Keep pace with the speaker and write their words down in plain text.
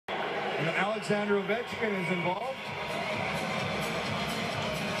And Alexander Ovechkin is involved.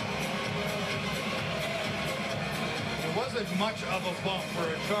 It wasn't much of a bump for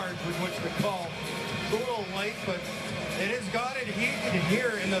a charge with which to call. It's a little late, but it has got it heated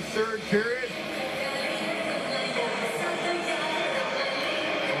here in the third period.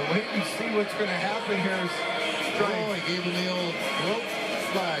 We'll wait and see what's going to happen here. Oh, he gave him the old rope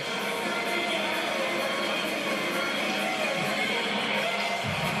splash.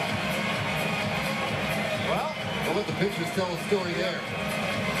 Well, we'll let the pictures tell a story there.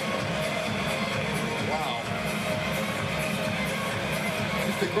 Wow.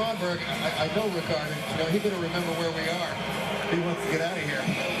 Mr. Gronborg, I know Rikard, you know, he's going to remember where we are. He wants to get out of here.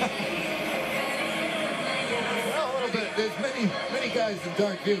 Well, a little bit. There's many guys in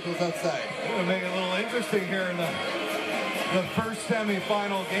dark vehicles outside. We're going to make it a little interesting here in the first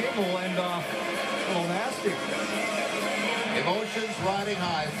semifinal game. Will end off a little nasty. Emotions riding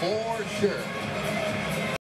high for sure.